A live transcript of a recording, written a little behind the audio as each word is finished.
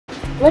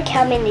Look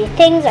how many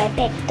things I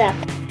picked up.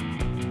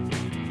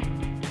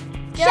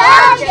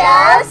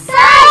 JoJo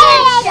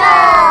Science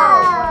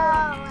Show!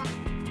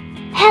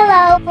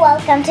 Hello,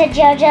 welcome to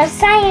JoJo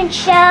Science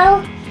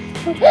Show.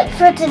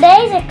 For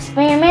today's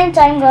experiment,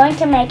 I'm going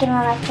to make an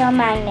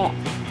electromagnet.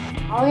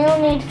 All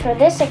you'll need for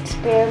this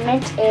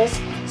experiment is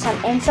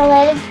some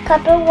insulated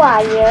copper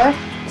wire,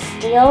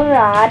 steel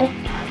rod,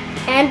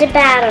 and a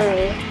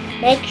battery.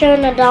 Make sure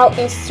an adult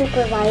is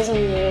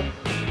supervising you.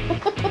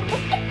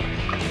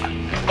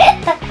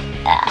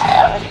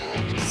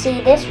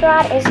 See, this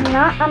rod is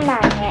not a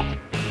magnet.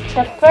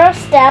 The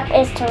first step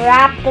is to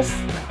wrap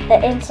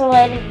the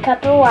insulated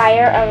copper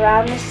wire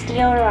around the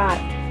steel rod.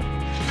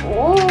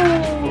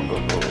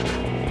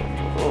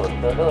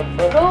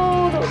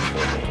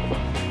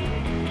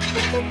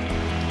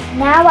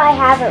 Now I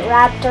have it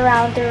wrapped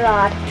around the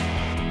rod.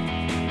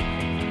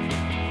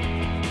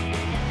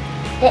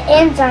 The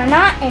ends are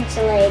not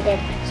insulated,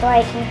 so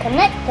I can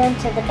connect them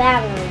to the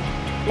battery.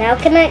 Now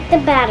connect the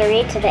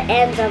battery to the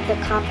ends of the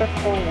copper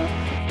coil.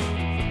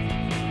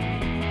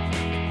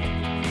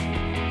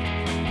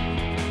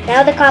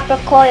 Now the copper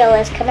coil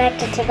is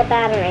connected to the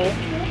battery.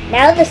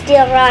 Now the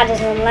steel rod is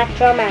an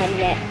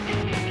electromagnet.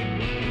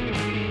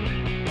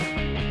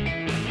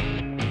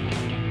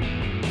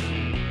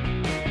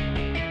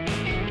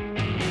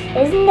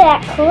 Isn't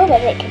that cool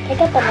that it can pick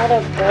up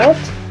another bolt?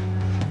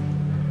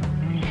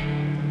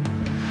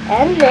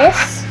 And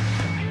this.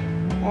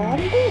 And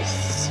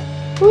this.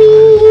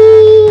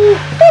 Whee!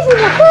 This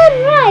is a fun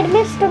ride,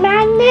 Mr.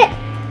 Magnet!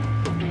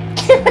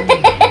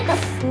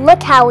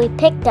 Look how we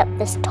picked up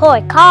this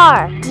toy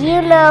car. Do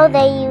you know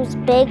they use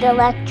big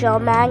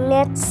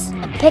electromagnets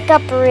to pick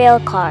up real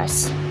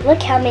cars?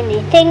 Look how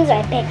many things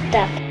I picked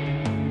up.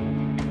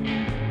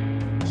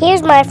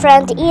 Here's my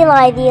friend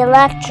Eli the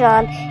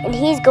Electron, and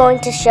he's going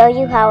to show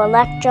you how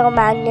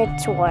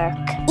electromagnets work.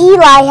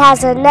 Eli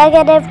has a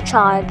negative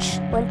charge.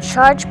 When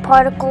charged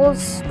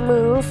particles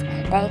move,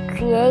 they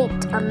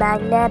create a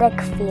magnetic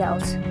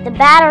field. The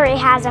battery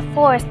has a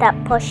force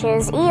that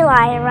pushes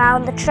Eli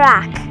around the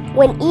track.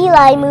 When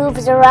Eli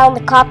moves around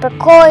the copper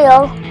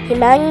coil, he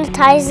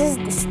magnetizes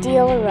the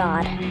steel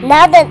rod.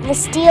 Now that the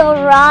steel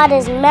rod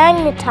is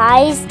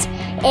magnetized,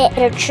 it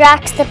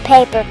attracts the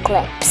paper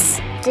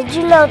clips. Did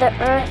you know the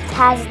Earth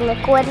has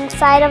liquid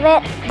inside of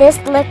it? This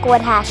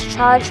liquid has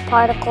charged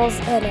particles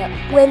in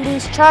it. When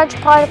these charged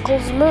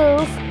particles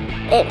move,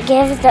 it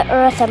gives the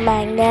Earth a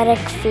magnetic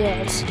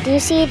field. Do you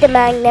see the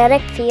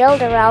magnetic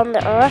field around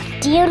the Earth?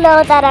 Do you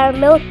know that our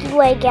Milky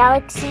Way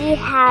galaxy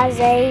has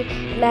a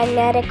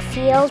magnetic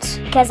field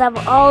because of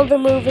all the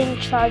moving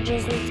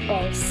charges in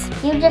space?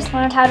 You just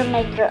learned how to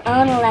make your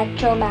own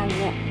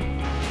electromagnet.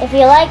 If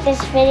you like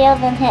this video,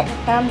 then hit the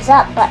thumbs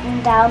up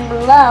button down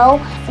below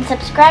and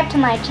subscribe to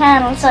my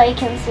channel so you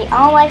can see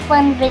all my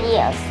fun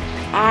videos.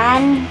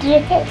 And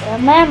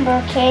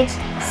remember, kids,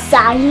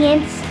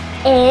 science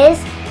is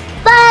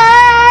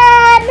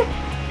fun!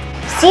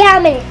 See how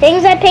many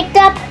things I picked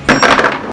up?